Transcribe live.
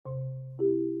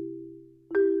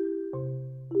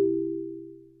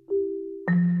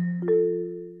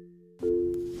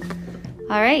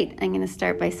All right, I'm going to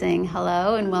start by saying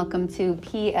hello and welcome to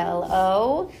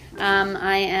PLO.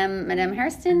 I am Madame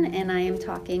Hairston and I am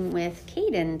talking with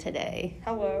Caden today.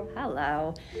 Hello.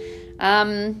 Hello.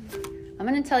 I'm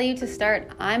going to tell you to start,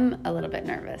 I'm a little bit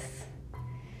nervous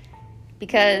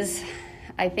because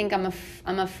I think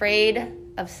I'm afraid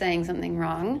of saying something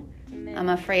wrong. I'm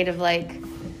afraid of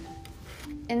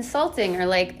insulting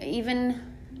or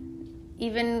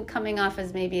even coming off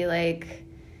as maybe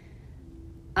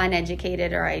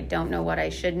uneducated or I don't know what I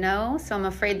should know. So I'm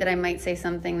afraid that I might say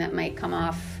something that might come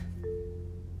off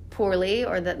poorly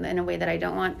or that in a way that I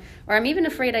don't want. Or I'm even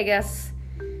afraid, I guess,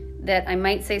 that I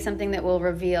might say something that will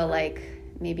reveal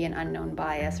maybe an unknown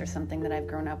bias or something that I've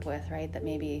grown up with, right? That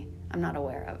maybe I'm not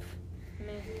aware of.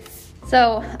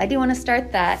 So I do want to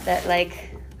start that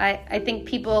I think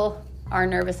people are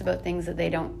nervous about things that they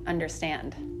don't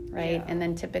understand, right? Yeah. And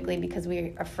then typically because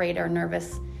we're afraid or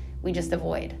nervous, we just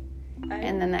avoid.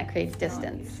 And then that creates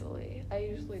distance. I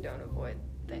usually don't avoid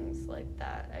things like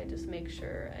that. I just make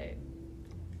sure I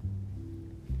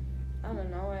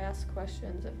ask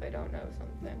questions if I don't know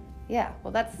something. Yeah,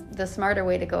 well, that's the smarter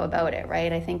way to go about it,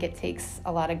 right? I think it takes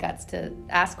a lot of guts to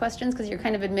ask questions because you're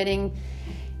kind of admitting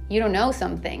you don't know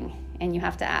something and you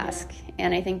have to ask. Yeah.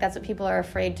 And I think that's what people are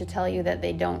afraid to tell you, that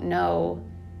they don't know.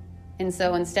 And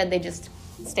so instead they just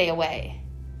stay away.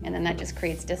 And then that just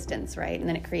creates distance, right? And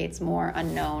then it creates more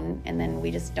unknown, and then we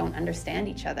just don't understand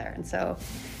each other. And so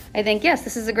I think, yes,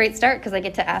 this is a great start because I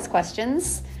get to ask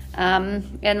questions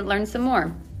and learn some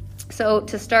more. So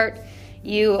to start,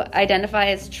 you identify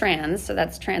as trans, so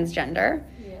that's transgender,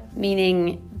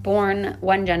 meaning born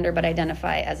one gender but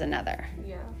identify as another.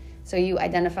 Yeah. So you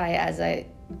identify as a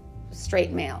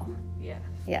straight male. Yeah.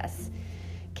 Yes.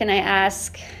 Can I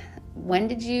ask, when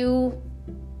did you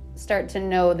start to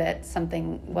know that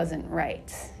something wasn't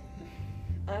right?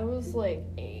 I was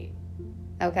 8.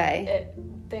 Okay.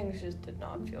 Things just did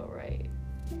not feel right.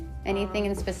 Anything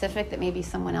in specific that maybe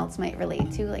someone else might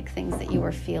relate to, things that you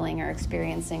were feeling or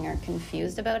experiencing or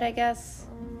confused about, I guess?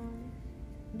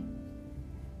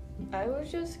 I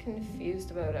was just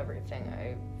confused about everything.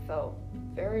 I felt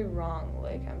very wrong,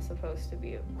 I'm supposed to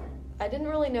be. I didn't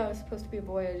really know I was supposed to be a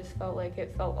boy. I just felt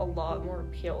it felt a lot more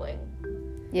appealing.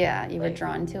 Yeah, you were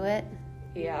drawn to it?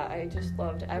 Yeah, I just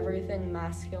loved everything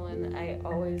masculine. I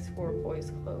always wore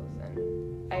boys' clothes,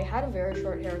 and I had a very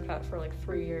short haircut for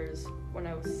 3 years when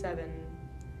I was 7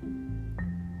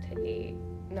 to 8.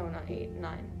 No, not 8,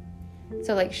 9.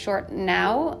 So short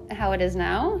now, how it is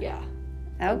now? Yeah.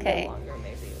 Okay. Longer,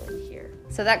 maybe here.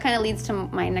 So that kind of leads to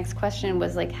my next question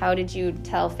was how did you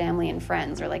tell family and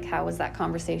friends, or how was that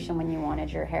conversation when you wanted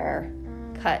your hair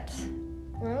cut?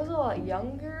 When I was a lot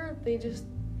younger, they just,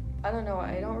 I don't know,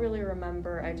 I don't really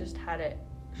remember. I just had it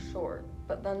short.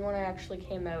 But then when I actually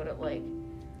came out at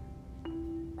when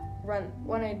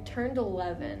I turned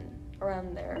 11,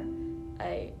 around there,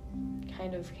 I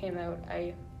kind of came out.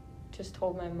 I just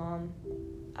told my mom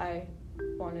I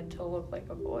wanted to look like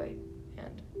a boy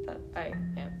and that I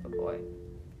am a boy.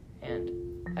 And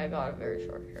I got a very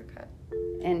short haircut.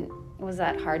 And was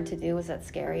that hard to do? Was that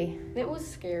scary? It was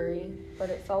scary, but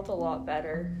it felt a lot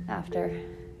better. After?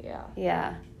 Yeah.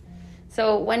 Yeah.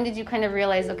 So when did you kind of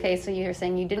realize, okay, so you're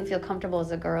saying you didn't feel comfortable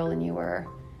as a girl and you were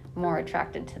more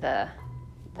attracted to the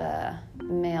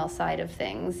male side of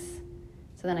things.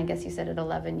 So then I guess you said at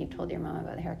 11 you told your mom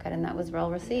about the haircut and that was well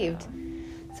received.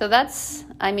 Yeah. So that's,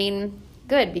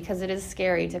 good, because it is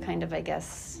scary to kind of, I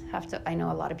guess, I know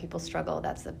a lot of people struggle.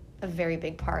 That's a very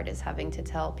big part, is having to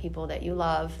tell people that you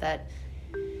love that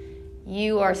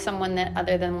you are someone that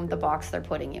other than the box they're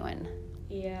putting you in.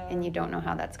 Yeah. And you don't know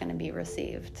how that's going to be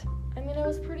received. I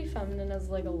was pretty feminine as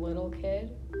a little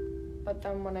kid, but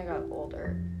then when I got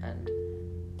older and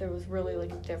there was really a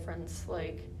difference,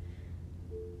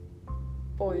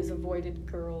 boys avoided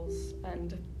girls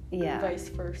and vice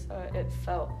versa. It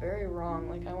felt very wrong.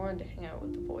 I wanted to hang out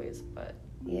with the boys, but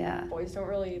boys don't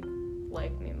really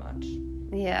like me much.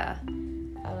 Yeah.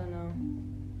 I don't know.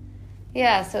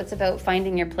 Yeah, so it's about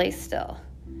finding your place still.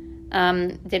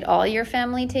 Did all your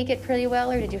family take it pretty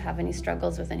well, or did you have any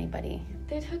struggles with anybody?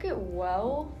 They took it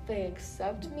well. They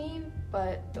accept me,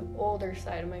 but the older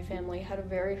side of my family had a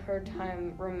very hard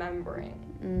time remembering,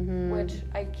 which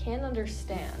I can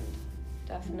understand.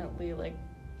 Definitely,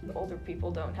 the older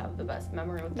people don't have the best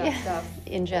memory with that stuff.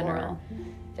 In general.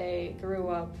 They grew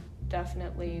up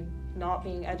definitely not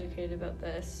being educated about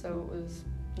this, so it was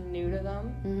new to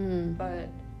them. But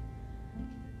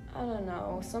I don't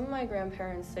know. Some of my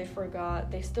grandparents, they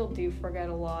still do forget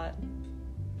a lot,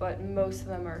 but most of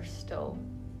them are still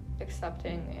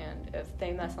accepting, and if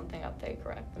they mess something up, they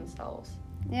correct themselves.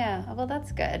 Yeah, well,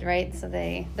 that's good, right? So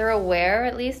they're aware,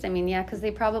 at least. I mean, yeah, because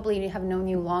they probably have known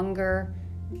you longer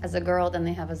as a girl than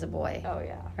they have as a boy. Oh,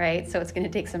 yeah. Right? So it's going to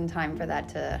take some time for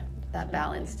that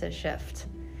balance to shift.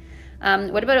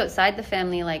 What about outside the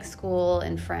family, like school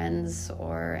and friends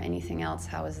or anything else?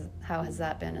 How has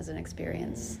that been as an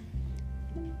experience?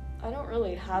 I don't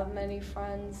really have many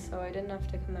friends, so I didn't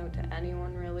have to come out to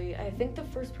anyone, really. I think the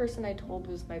first person I told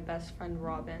was my best friend,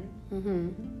 Robin.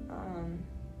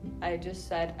 I just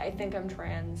said, I think I'm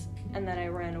trans, and then I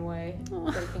ran away,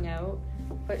 freaking out.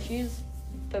 But she's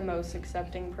the most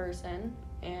accepting person,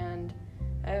 and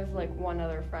I have, like, one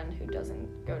other friend who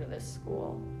doesn't go to this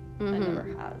school. I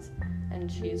never has,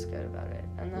 and she's good about it.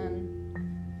 And then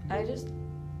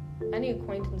any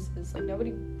acquaintances, like,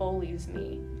 nobody bullies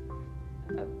me,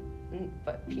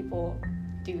 but people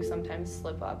do sometimes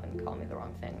slip up and call me the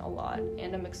wrong thing a lot,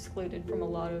 and I'm excluded from a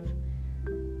lot of,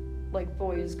 like,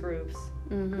 boys groups,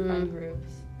 friend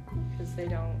groups, because they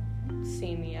don't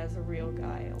see me as a real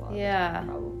guy a lot of the time,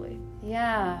 probably.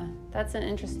 Yeah, that's an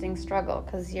interesting struggle,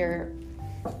 because you're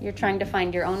trying to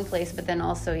find your own place, but then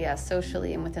also,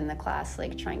 socially and within the class,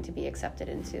 like, trying to be accepted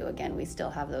into, again, we still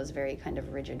have those very kind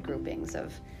of rigid groupings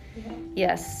of,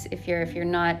 yes, if you're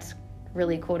not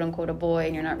really quote-unquote a boy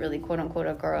and you're not really quote-unquote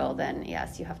a girl, then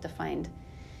yes, you have to find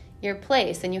your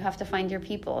place and you have to find your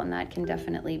people, and that can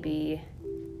definitely be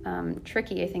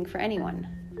tricky, I think, for anyone,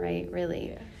 right?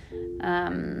 Really.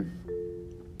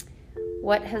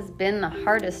 What has been the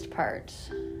hardest part?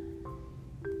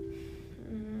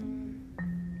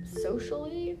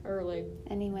 Socially, or like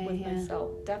anyway, with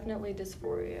myself? Definitely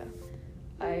dysphoria.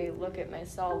 I look at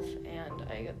myself and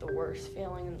I get the worst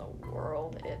feeling in the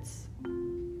world. It's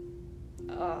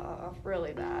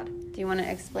really bad. Do you want to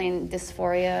explain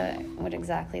dysphoria, what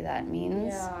exactly that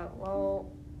means? Yeah, well,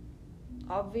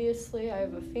 obviously I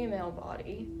have a female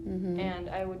body, and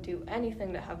I would do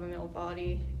anything to have a male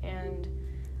body, and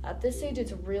at this age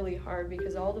it's really hard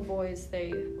because all the boys,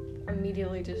 they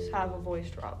immediately just have a voice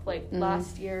drop. Like,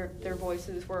 last year their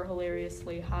voices were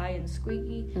hilariously high and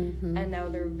squeaky, and now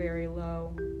they're very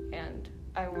low, and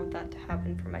I want that to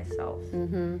happen for myself,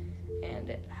 and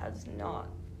it has not.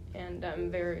 And I'm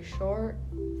very short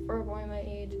for a boy my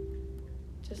age.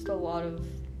 Just a lot of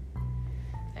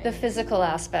the physical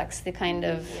aspects, the kind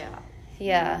of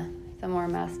the more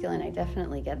masculine. I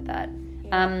definitely get that.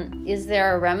 Is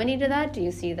there a remedy to that? Do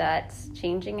you see that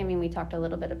changing? I mean, we talked a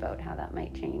little bit about how that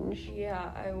might change.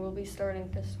 Yeah, I will be starting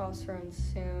testosterone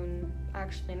soon.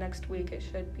 Actually, next week it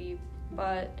should be.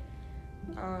 But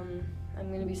I'm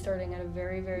going to be starting at a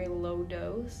very, very low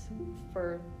dose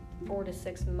for 4 to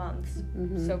 6 months.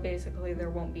 So basically there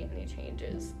won't be any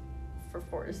changes for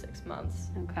 4 to 6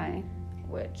 months. Okay.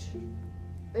 Which,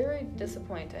 very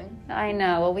disappointing. I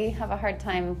know. Well, we have a hard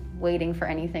time waiting for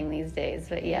anything these days.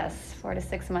 But yes, 4 to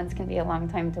 6 months can be a long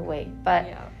time to wait. But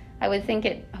I would think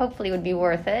it hopefully would be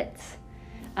worth it.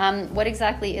 What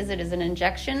exactly is it? Is it an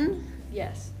injection?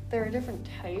 Yes. There are different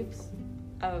types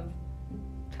of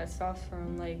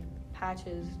testosterone, like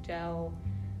patches, gel,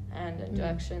 and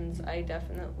injections. I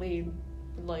definitely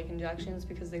like injections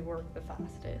because they work the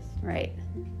fastest. Right.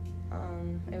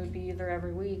 It would be either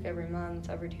every week, every month,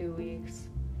 every 2 weeks,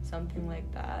 something like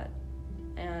that.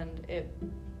 And it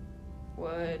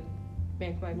would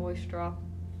make my voice drop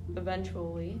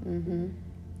eventually.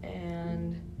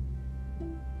 And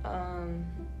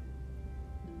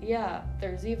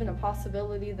there's even a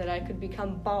possibility that I could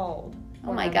become bald.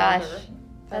 Oh my gosh.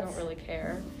 I don't really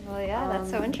care. Well, yeah, that's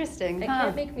so interesting. It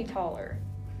can't make me taller,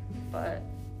 but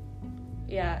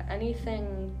yeah,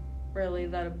 anything really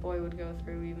that a boy would go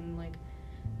through, even like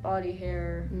body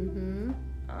hair,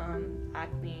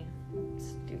 acne,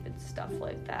 stupid stuff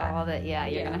like that. All that,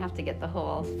 you're gonna have to get the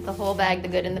whole bag, the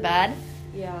good and the bad.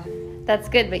 Yeah. That's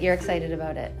good, but you're excited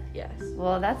about it. Yes.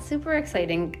 Well, that's super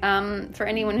exciting. For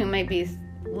anyone who might be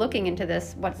looking into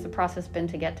this, what's the process been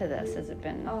to get to this? Has it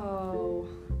been? Oh,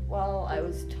 well, I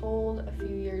was told a couple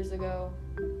years ago,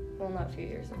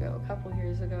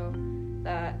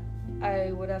 that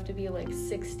I would have to be like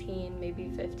 16, maybe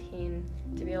 15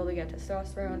 to be able to get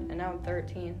testosterone, and now I'm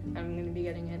 13. I'm going to be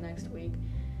getting it next week.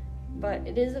 But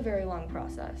it is a very long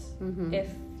process.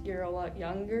 If you're a lot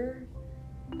younger,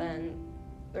 then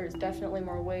there's definitely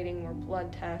more waiting, more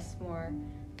blood tests, more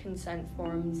consent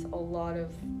forms, a lot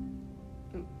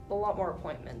more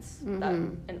appointments that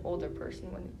an older person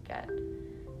wouldn't get.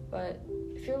 But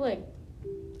if you're like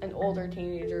an older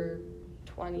teenager,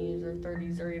 20s or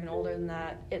 30s or even older than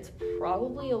that, it's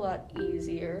probably a lot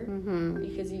easier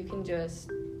because you can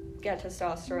just get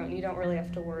testosterone. You don't really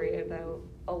have to worry about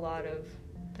a lot of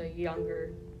the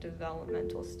younger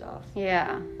developmental stuff.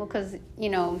 Yeah, well, because, you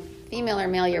know, female or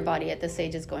male, your body at this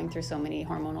age is going through so many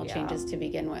hormonal changes to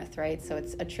begin with, right? So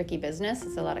it's a tricky business.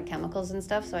 It's a lot of chemicals and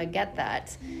stuff, so I get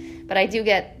that. But I do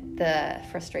get the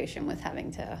frustration with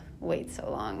having to wait so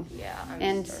long.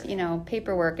 Yeah, you know,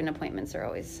 paperwork and appointments are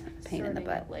always a pain in the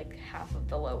butt. At, like, half of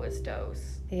the lowest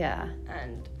dose. Yeah.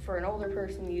 And for an older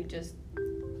person, you just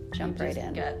jump right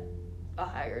in. Get a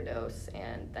higher dose,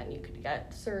 and then you could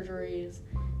get surgeries,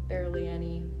 barely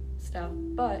any stuff.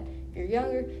 But if you're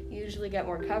younger, you usually get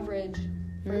more coverage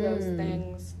for those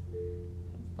things.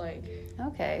 Like,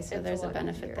 okay, so there's a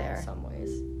benefit there in some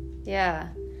ways. Yeah.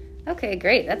 Okay,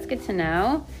 great. That's good to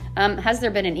know. Has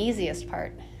there been an easiest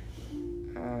part?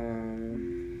 I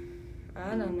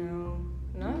don't know.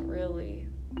 Not really.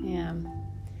 Yeah.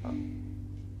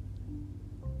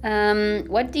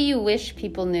 What do you wish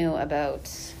people knew about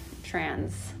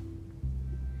trans?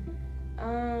 A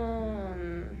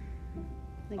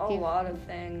lot of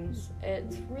things.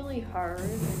 It's really hard,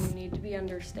 and you need to be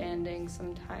understanding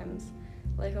sometimes.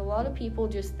 Like, a lot of people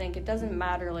just think it doesn't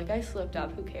matter. Like, I slipped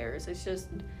up, who cares? It's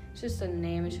just a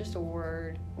name, it's just a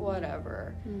word,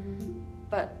 whatever. Mm-hmm.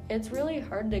 But it's really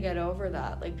hard to get over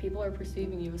that. Like, people are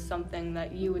perceiving you as something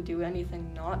that you would do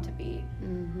anything not to be.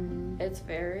 Mm-hmm. It's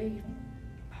very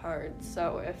hard.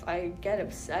 So if I get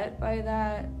upset by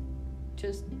that,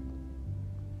 just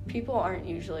people aren't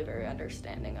usually very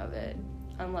understanding of it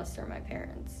unless they're my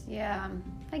parents. Yeah,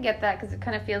 I get that, because it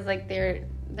kind of feels like they're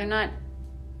not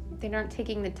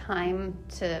taking the time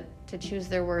to choose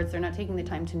their words. They're not taking the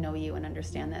time to know you and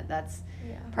understand that that's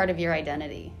part of your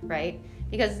identity, right?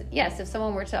 Because yes, if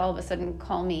someone were to all of a sudden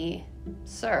call me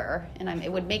sir, and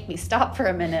it would make me stop for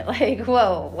a minute, like,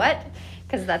 whoa, what?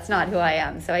 Because that's not who I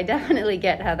am. So I definitely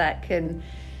get how that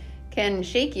can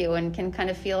shake you and can kind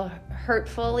of feel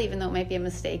hurtful, even though it might be a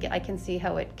mistake. I can see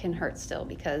how it can hurt still,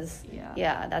 because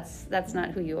that's not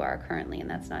who you are currently, and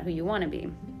that's not who you want to be.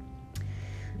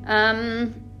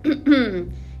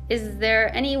 Is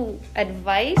there any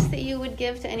advice that you would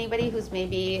give to anybody who's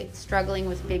maybe struggling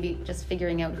with maybe just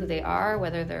figuring out who they are,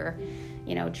 whether they're,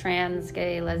 you know, trans,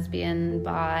 gay, lesbian,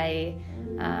 bi,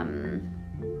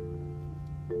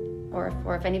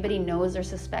 or if anybody knows or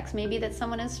suspects maybe that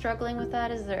someone is struggling with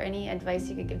that? Is there any advice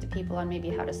you could give to people on maybe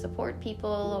how to support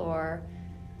people, or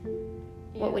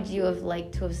what would you have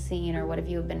liked to have seen, or what have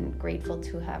you been grateful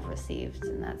to have received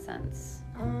in that sense?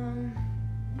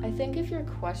 I think if you're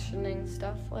questioning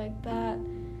stuff like that,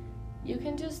 you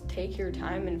can just take your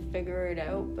time and figure it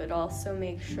out, but also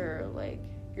make sure, like,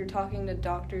 you're talking to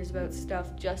doctors about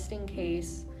stuff just in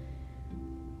case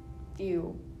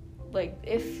you, like,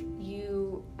 if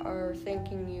you are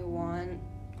thinking you want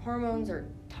hormones or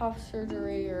top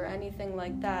surgery or anything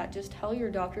like that, just tell your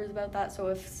doctors about that, so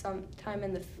if sometime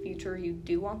in the future you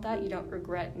do want that, you don't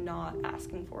regret not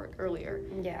asking for it earlier.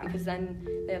 Yeah. Because then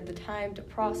they have the time to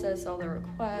process all the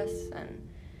requests and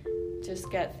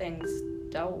just get things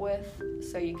dealt with,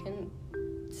 so you can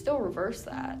still reverse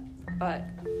that, but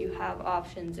you have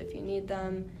options if you need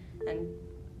them. And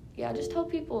just tell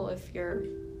people if you're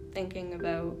thinking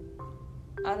about,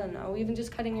 I don't know, even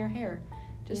just cutting your hair.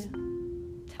 Just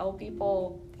tell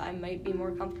people, I might be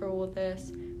more comfortable with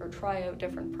this, or try out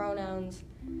different pronouns.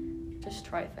 Just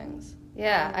try things.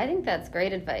 Yeah, I think that's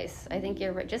great advice. I think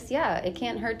you're right. Just, it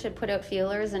can't hurt to put out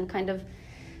feelers and kind of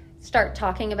start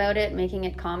talking about it, making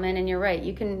it common. And you're right,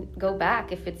 you can go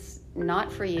back if it's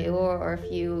not for you, or if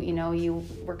you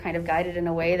were kind of guided in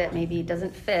a way that maybe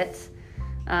doesn't fit.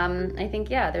 I think,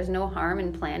 there's no harm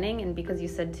in planning. And because you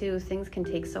said too, things can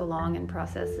take so long in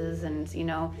processes, and,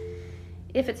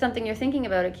 if it's something you're thinking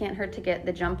about, it can't hurt to get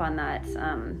the jump on that,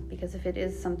 because if it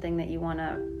is something that you want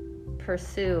to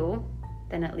pursue,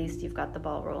 then at least you've got the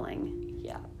ball rolling.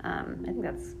 Yeah. I think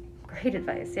that's great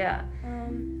advice,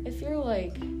 If you're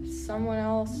like someone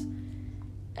else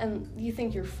and you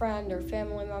think your friend or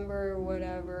family member or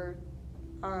whatever,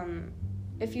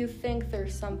 if you think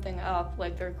there's something up,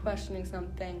 like they're questioning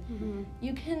something,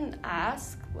 you can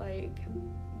ask, like,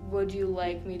 would you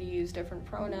like me to use different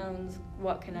pronouns?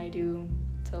 What can I do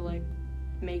to, like,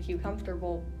 make you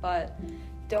comfortable? But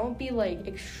don't be, like,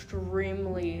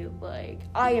 extremely, like,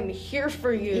 I am here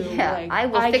for you. Yeah, like, I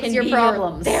will fix your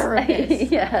problems. Your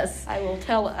therapist. Yes. I will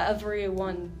tell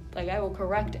everyone, like, I will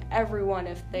correct everyone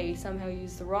if they somehow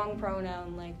use the wrong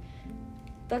pronoun. Like,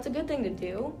 that's a good thing to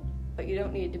do, but you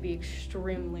don't need to be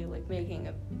extremely, like, making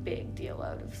a big deal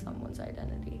out of someone's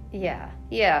identity.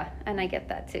 Yeah, and I get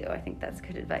that too. I think that's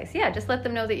good advice. Yeah, just let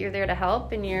them know that you're there to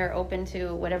help and you're open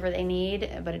to whatever they need,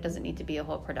 but it doesn't need to be a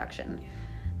whole production.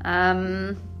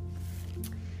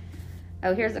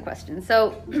 Oh, here's a question.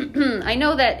 So I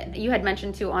know that you had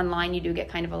mentioned too online you do get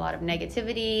kind of a lot of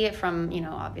negativity from,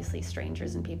 obviously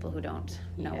strangers and people who don't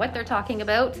know what they're talking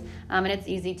about. And it's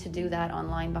easy to do that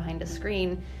online behind a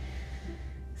screen.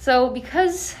 So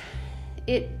because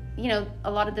a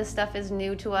lot of this stuff is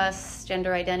new to us,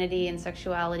 gender identity and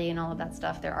sexuality and all of that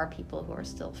stuff, there are people who are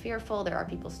still fearful. There are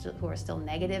people who are still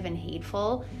negative and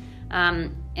hateful.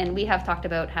 And we have talked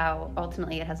about how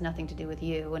ultimately it has nothing to do with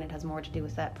you and it has more to do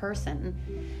with that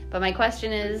person. But my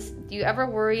question is, do you ever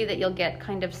worry that you'll get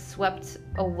kind of swept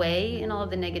away in all of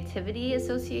the negativity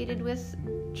associated with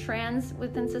trans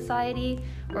within society?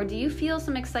 Or do you feel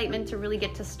some excitement to really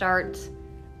get to start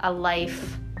a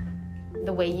life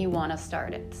the way you want to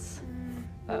start it?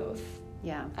 Both.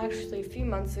 Yeah. Actually, a few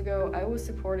months ago, I was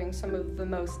supporting some of the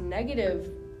most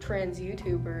negative trans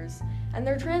YouTubers, and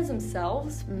they're trans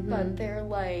themselves, but they're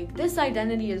like, this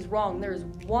identity is wrong. There's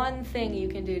one thing you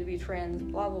can do to be trans,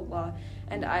 blah, blah, blah.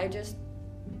 And I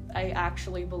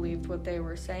actually believed what they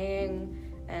were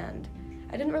saying, and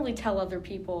I didn't really tell other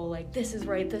people, like, this is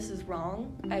right, this is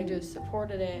wrong. I just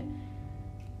supported it.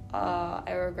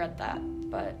 I regret that,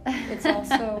 but it's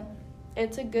also,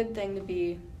 it's a good thing to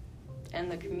be in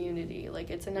the community. Like,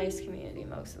 it's a nice community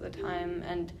most of the time,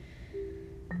 and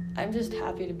I'm just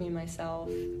happy to be myself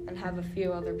and have a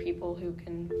few other people who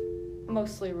can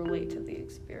mostly relate to the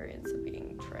experience of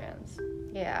being trans.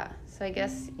 Yeah, so I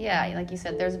guess, like you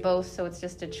said, there's both, so it's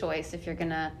just a choice if you're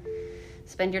going to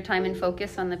spend your time and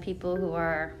focus on the people who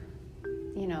are,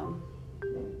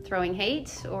 throwing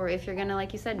hate, or if you're going to,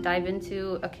 like you said, dive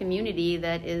into a community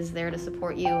that is there to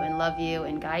support you and love you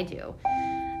and guide you.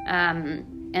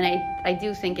 And I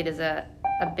do think it is a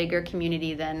bigger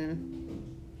community than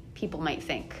people might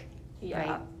think,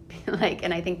 right?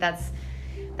 And I think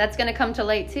that's going to come to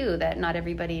light too, that not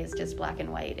everybody is just black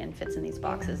and white and fits in these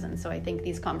boxes. And so I think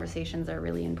these conversations are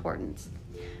really important.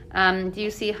 Do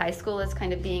you see high school as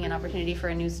kind of being an opportunity for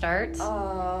a new start?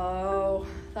 Oh,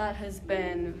 that has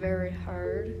been very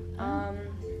hard.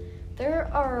 There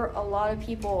are a lot of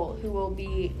people who will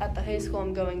be at the high school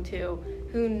I'm going to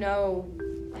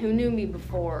who knew me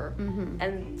before,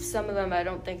 and some of them I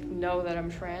don't think know that I'm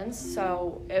trans,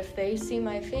 so if they see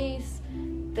my face,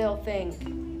 they'll think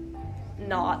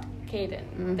not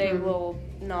Kaden. They will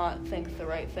not think the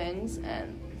right things,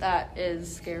 and that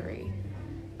is scary.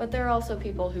 But there are also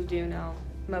people who do know,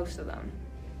 most of them.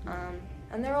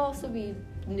 And there will also be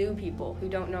new people who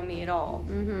don't know me at all.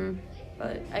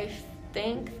 But I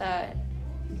think that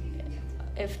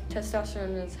if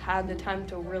testosterone has had the time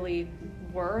to really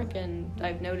work and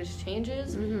I've noticed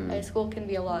changes, high school can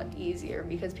be a lot easier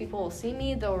because people will see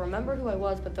me, they'll remember who I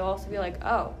was, but they'll also be like,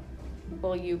 oh,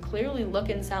 well, you clearly look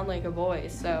and sound like a boy,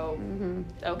 so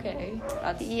okay.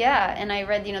 Yeah, and I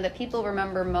read, that people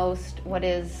remember what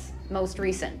is most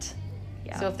recent.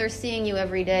 Yeah. So if they're seeing you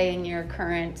every day in your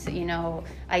current,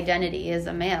 identity as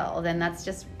a male, then that's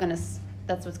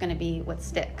what's gonna be what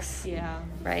sticks. Yeah.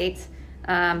 Right?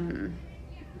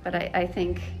 But I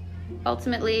think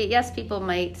ultimately, yes, people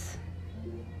might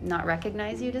not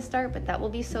recognize you to start, but that will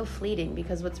be so fleeting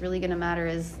because what's really going to matter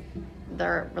is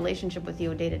their relationship with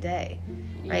you day to day,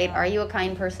 right? Yeah. Are you a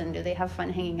kind person? Do they have fun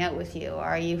hanging out with you?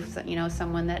 Are you,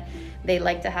 someone that they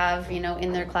like to have,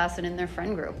 in their class and in their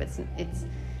friend group? It's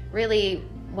really,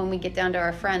 when we get down to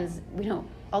our friends,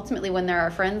 ultimately when they're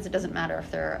our friends, it doesn't matter if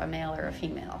they're a male or a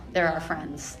female. They're our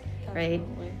friends, definitely.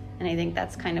 Right? And I think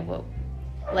that's kind of what,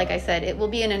 like I said, it will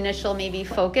be an initial maybe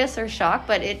focus or shock,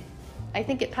 but I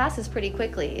think it passes pretty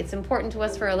quickly. It's important to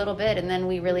us for a little bit, and then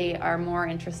we really are more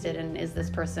interested in, is this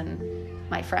person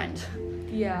my friend?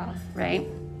 Yeah. Right?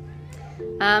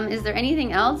 Is there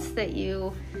anything else that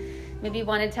you maybe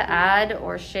wanted to add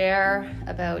or share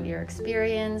about your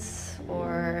experience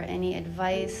or any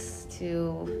advice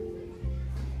to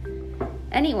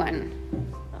anyone?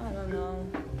 I don't know.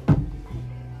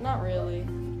 Not really.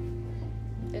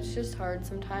 It's just hard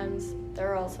sometimes.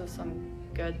 There are also some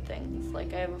good things.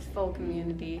 Like, I have a full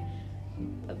community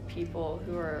of people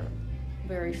who are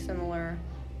very similar,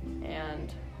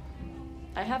 and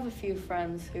I have a few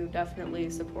friends who definitely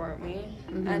support me,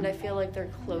 and I feel like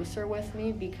they're closer with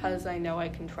me because I know I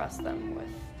can trust them with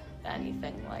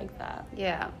anything like that.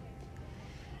 Yeah.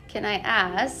 Can I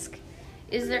ask,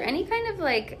 is there any kind of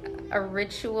like a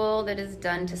ritual that is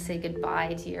done to say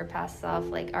goodbye to your past self?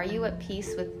 Like, are you at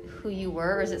peace with who you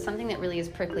were, or is it something that really is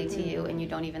prickly to you and you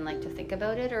don't even like to think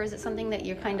about it? Or is it something that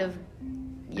you're kind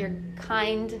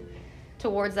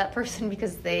towards that person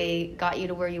because they got you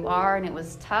to where you are and it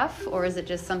was tough? Or is it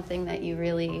just something that you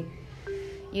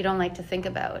don't like to think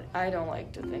about? I don't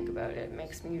like to think about it. It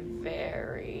makes me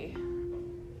very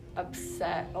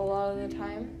upset a lot of the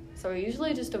time. So I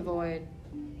usually just avoid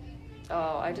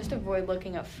So I just avoid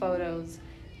looking at photos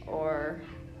or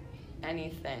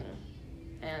anything.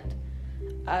 And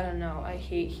I don't know, I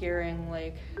hate hearing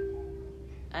like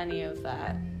any of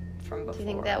that from before. Do you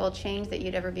think that will change, that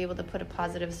you'd ever be able to put a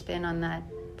positive spin on that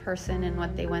person and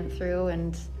what they went through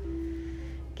and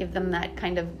give them that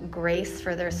kind of grace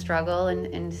for their struggle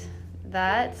and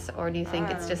that? Or do you think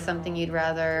it's just something you'd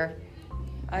rather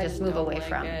just move away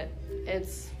from?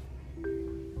 It's,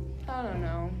 I don't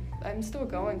know. I'm still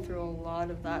going through a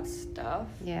lot of that stuff.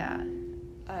 Yeah.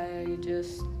 I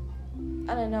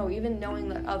don't know, even knowing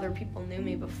that other people knew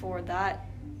me before, that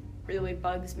really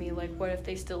bugs me. Like, what if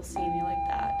they still see me like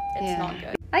that? It's not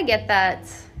good. I get that,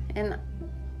 and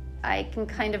I can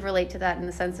kind of relate to that in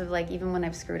the sense of, like, even when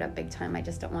I've screwed up big time, I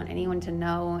just don't want anyone to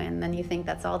know, and then you think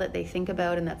that's all that they think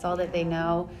about and that's all that they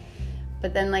know.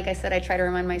 But then, like I said, I try to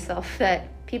remind myself that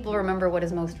people remember what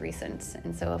is most recent.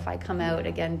 And so if I come out,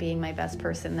 again, being my best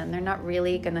person, then they're not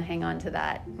really going to hang on to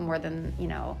that more than, you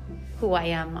know, who I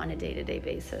am on a day-to-day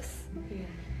basis.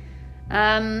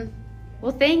 Yeah.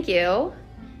 Well, thank you.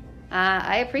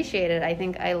 I appreciate it. I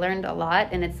think I learned a lot.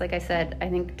 And it's like I said, I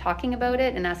think talking about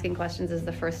it and asking questions is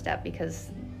the first step, because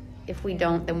if we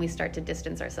don't, then we start to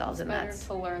distance ourselves. It's better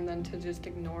to learn than to just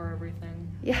ignore everything.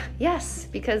 Yeah, yes,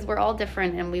 because we're all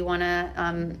different, and we want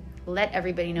to let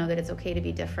everybody know that it's okay to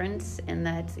be different, and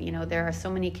that, you know, there are so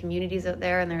many communities out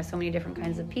there, and there are so many different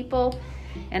kinds of people.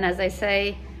 And as I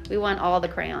say, we want all the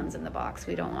crayons in the box.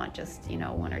 We don't want just, you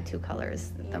know, one or two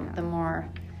colors. The more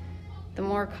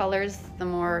colors, the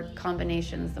more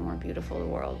combinations, the more beautiful the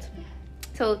world.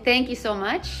 So thank you so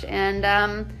much,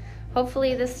 and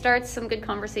hopefully this starts some good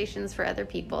conversations for other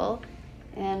people.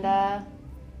 And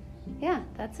yeah,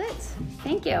 that's it.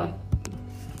 Thank you.